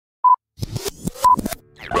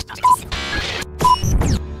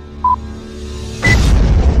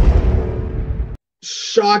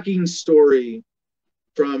Shocking story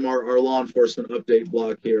from our law enforcement update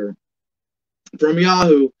block here. From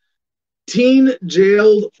Yahoo, teen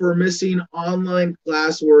jailed for missing online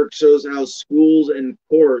classwork shows how schools and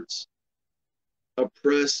courts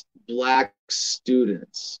oppress Black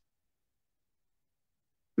students.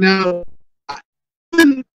 Now, as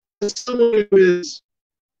someone who is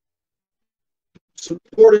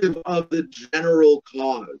supportive of the general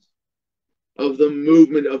cause of the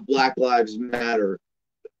movement of Black Lives Matter,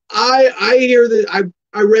 I hear that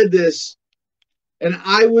I read this and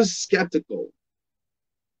I was skeptical.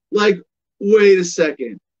 Like, wait a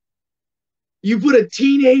second. You put a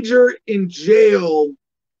teenager in jail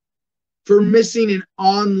for missing an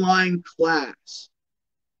online class.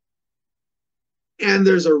 And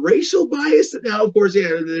there's a racial bias. Now, of course, yeah,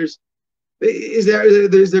 there's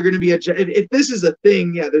going to be if this is a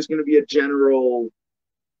thing, yeah, there's going to be a general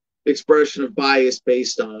expression of bias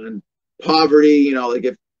based on poverty, you know, like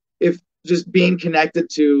if just being connected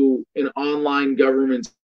to an online government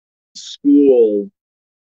school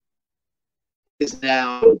is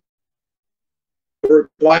now a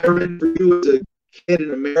requirement for you as a kid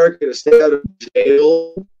in America to stay out of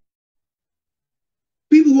jail.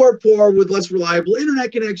 People who are poor with less reliable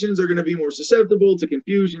internet connections are going to be more susceptible to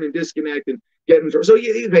confusion and disconnect and get in trouble. So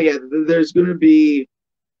yeah, there's going to be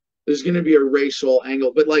a racial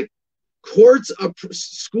angle, but like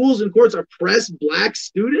schools and courts oppress Black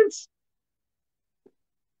students.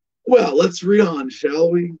 Well, let's read on,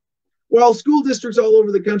 shall we? While school districts all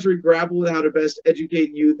over the country grapple with how to best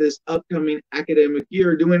educate youth this upcoming academic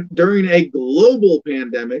year during a global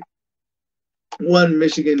pandemic, one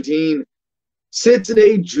Michigan teen sits in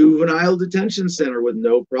a juvenile detention center with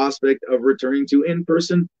no prospect of returning to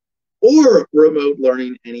in-person or remote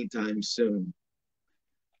learning anytime soon.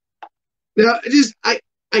 Now, I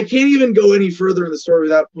can't even go any further in the story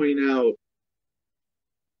without pointing out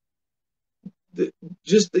the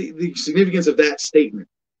significance of that statement.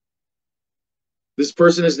 This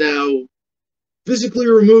person is now physically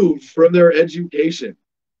removed from their education.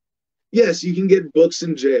 Yes, you can get books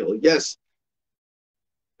in jail. Yes,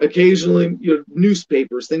 occasionally,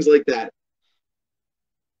 newspapers, things like that.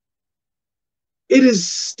 It is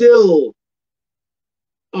still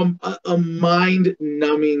a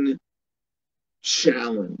mind-numbing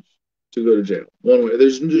challenge to go to jail. One way,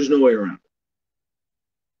 there's no way around it.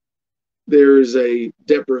 There is a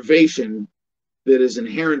deprivation that is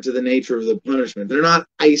inherent to the nature of the punishment. They're not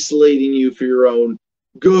isolating you for your own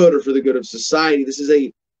good or for the good of society. This is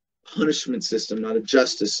a punishment system, not a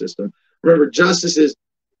justice system. Remember, justice is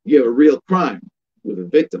you have a real crime with a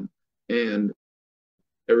victim, and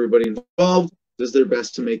everybody involved does their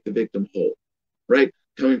best to make the victim whole, right?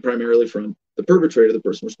 Coming primarily from the perpetrator, the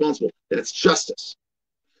person responsible. That's justice.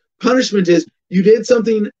 Punishment is you did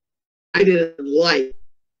something I didn't like,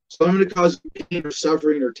 so I'm going to cause pain or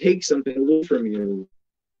suffering or take something away from you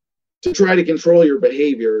to try to control your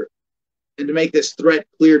behavior and to make this threat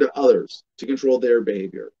clear to others to control their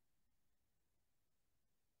behavior.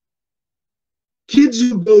 Kids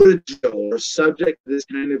who go to jail are subject to this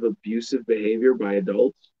kind of abusive behavior by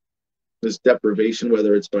adults, this deprivation,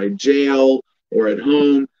 whether it's by jail or at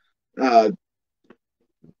home.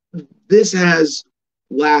 This has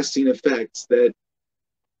lasting effects that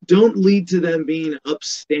don't lead to them being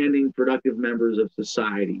upstanding, productive members of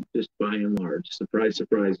society, just by and large. Surprise,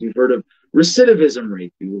 surprise. You've heard of recidivism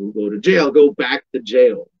rate. People who go to jail go back to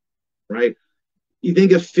jail, right? You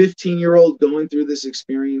think a 15-year-old going through this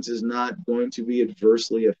experience is not going to be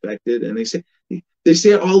adversely affected? And they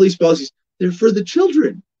say all these policies, they're for the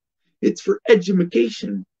children. It's for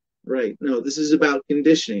education, right? No, this is about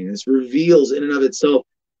conditioning. This reveals in and of itself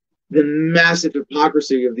the massive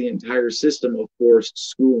hypocrisy of the entire system of forced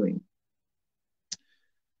schooling.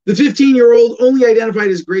 The 15-year-old, only identified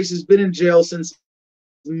as Grace, has been in jail since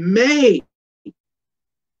May.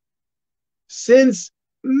 Since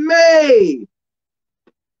May.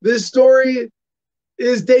 This story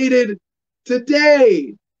is dated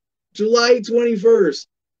today, July 21st,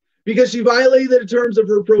 because she violated the terms of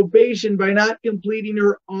her probation by not completing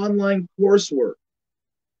her online coursework.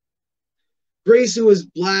 Grace, who is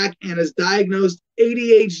Black and is diagnosed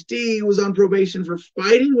ADHD, was on probation for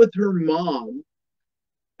fighting with her mom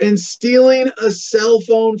and stealing a cell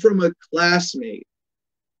phone from a classmate.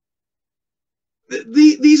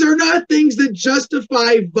 These are not things that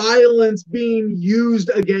justify violence being used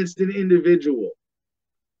against an individual.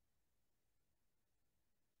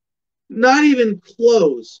 Not even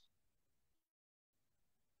close.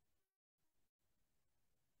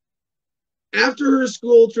 After her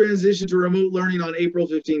school transitioned to remote learning on April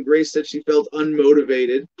 15, Grace said she felt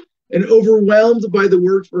unmotivated and overwhelmed by the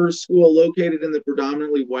work for her school located in the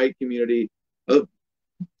predominantly white community of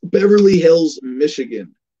Beverly Hills,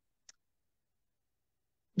 Michigan.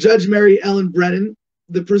 Judge Mary Ellen Brennan,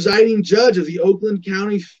 the presiding judge of the Oakland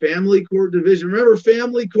County Family Court Division. Remember,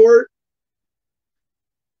 family court,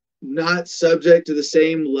 not subject to the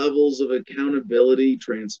same levels of accountability,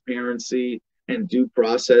 transparency, and due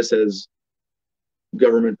process as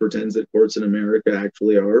government pretends that courts in America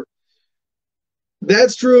actually are.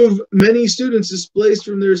 That's true of many students displaced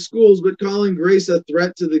from their schools, but calling Grace a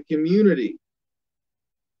threat to the community.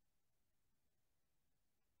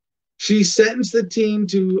 She sentenced the teen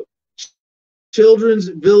to Children's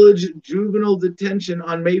Village juvenile detention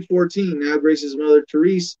on May 14. Now Grace's mother,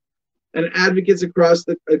 Therese, and advocates across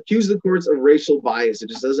accuse the courts of racial bias. It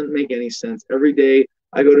just doesn't make any sense. Every day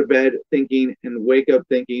I go to bed thinking and wake up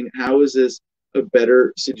thinking, how is this a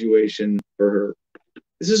better situation for her?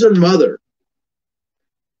 This is her mother.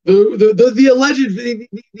 The alleged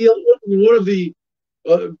one of the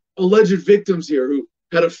alleged victims here who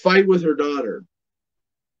had a fight with her daughter.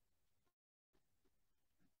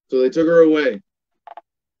 So they took her away.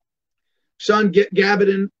 Sean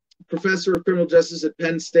Gabbidon, professor of criminal justice at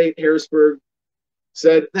Penn State, Harrisburg,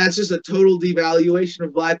 said that's just a total devaluation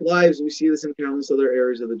of Black lives. We see this in countless other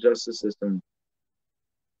areas of the justice system.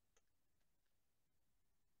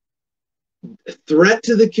 A threat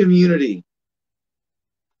to the community.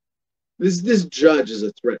 This judge is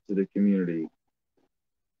a threat to the community.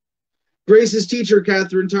 Grace's teacher,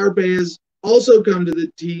 Catherine Tarpe, has also come to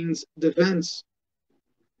the teen's defense.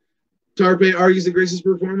 Tarpe argues that Grace's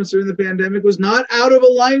performance during the pandemic was not out of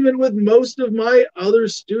alignment with most of my other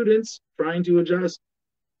students trying to adjust.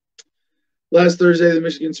 Last Thursday, the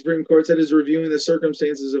Michigan Supreme Court said it is reviewing the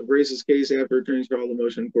circumstances of Grace's case after attorneys filed a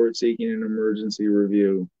motion in court seeking an emergency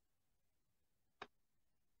review.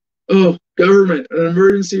 Oh, government, an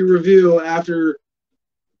emergency review after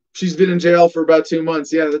she's been in jail for about 2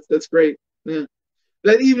 months. Yeah, that's great. Yeah.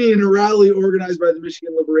 That evening, in a rally organized by the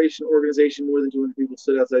Michigan Liberation Organization, more than 200 people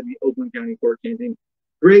stood outside the Oakland County Court chanting,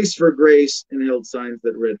 "Grace for Grace," and held signs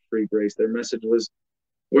that read, "Free Grace." Their message was,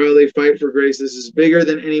 while they fight for grace, this is bigger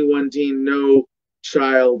than any one teen. No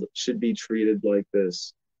child should be treated like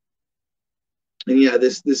this. And yeah,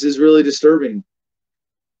 this is really disturbing.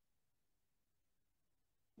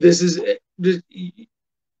 This is just,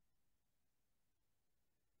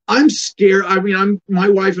 I'm scared. I mean, my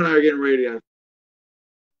wife and I are getting ready to have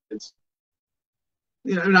kids.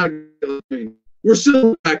 You know, we're still in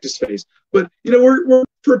the practice phase, but you know, we're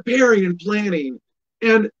preparing and planning,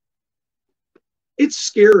 and it's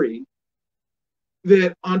scary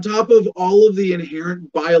that on top of all of the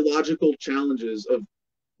inherent biological challenges of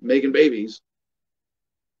making babies,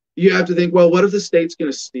 you have to think, well, what if the state's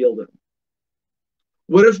going to steal them?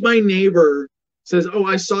 What if my neighbor says, oh,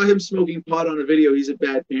 I saw him smoking pot on a video, he's a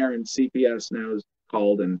bad parent, CPS now is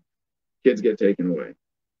called, and kids get taken away?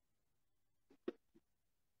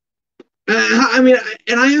 I mean,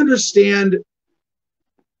 and I understand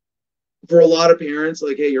for a lot of parents,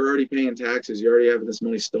 like, hey, you're already paying taxes, you're already having this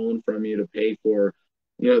money stolen from you to pay for,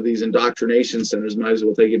 you know, these indoctrination centers, might as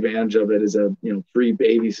well take advantage of it as a, you know, free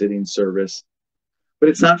babysitting service. But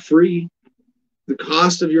it's not free. The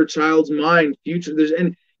cost of your child's mind, future,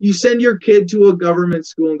 and you send your kid to a government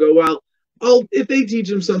school and go, well, if they teach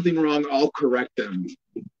them something wrong, I'll correct them.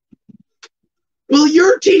 Well,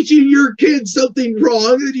 you're teaching your kids something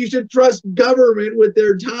wrong, that you should trust government with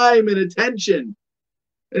their time and attention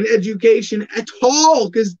and education at all,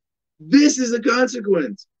 because this is a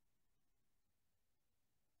consequence.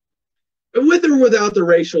 And with or without the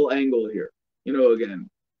racial angle here, you know, again,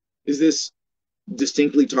 is this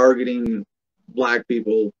distinctly targeting Black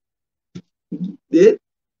people? It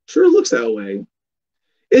sure looks that way.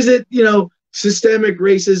 Is it, you know, systemic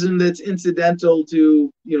racism that's incidental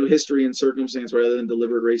to, you know, history and circumstance rather than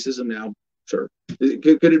deliberate racism? Now, sure.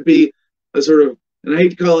 Could it be a sort of, and I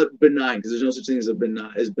hate to call it benign, because there's no such thing as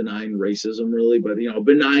benign racism, really, but, you know,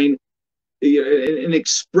 benign, you know, an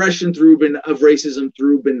expression of racism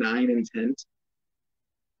through benign intent?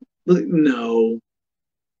 No.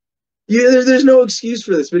 Yeah, there's no excuse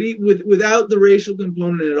for this, but without the racial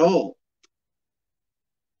component at all,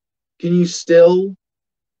 can you still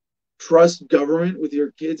trust government with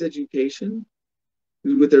your kids' education,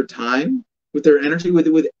 with their time, with their energy,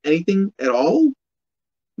 with anything at all?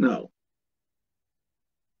 No.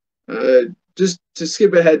 Just to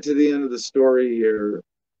skip ahead to the end of the story here,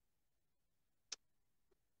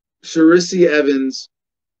 Sharisi Evans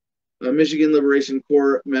A Michigan Liberation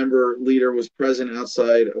Corps member leader was present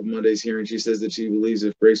outside of Monday's hearing. She says that she believes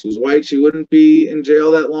if Grace was white, she wouldn't be in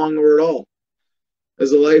jail that long or at all.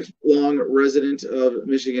 As a lifelong resident of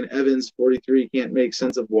Michigan, Evans, 43, can't make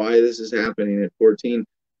sense of why this is happening. At 14,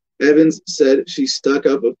 Evans said she stuck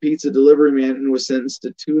up a pizza delivery man and was sentenced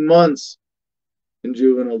to 2 months in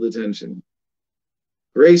juvenile detention.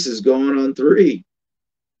 Grace is going on 3.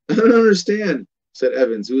 I don't understand, said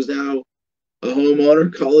Evans, who is now a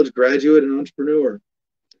homeowner, college graduate, and entrepreneur.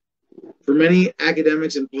 For many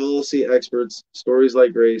academics and policy experts, stories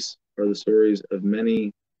like Grace are the stories of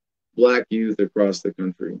many Black youth across the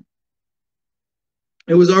country.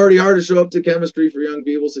 It was already hard to show up to chemistry for young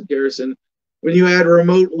people, said Garrison. When you add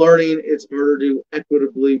remote learning, it's harder to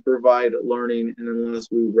equitably provide learning, and unless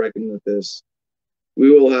we reckon with this,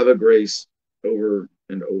 we will have a Grace over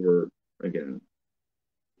and over again.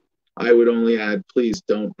 I would only add, please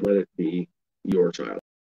don't let it be your child.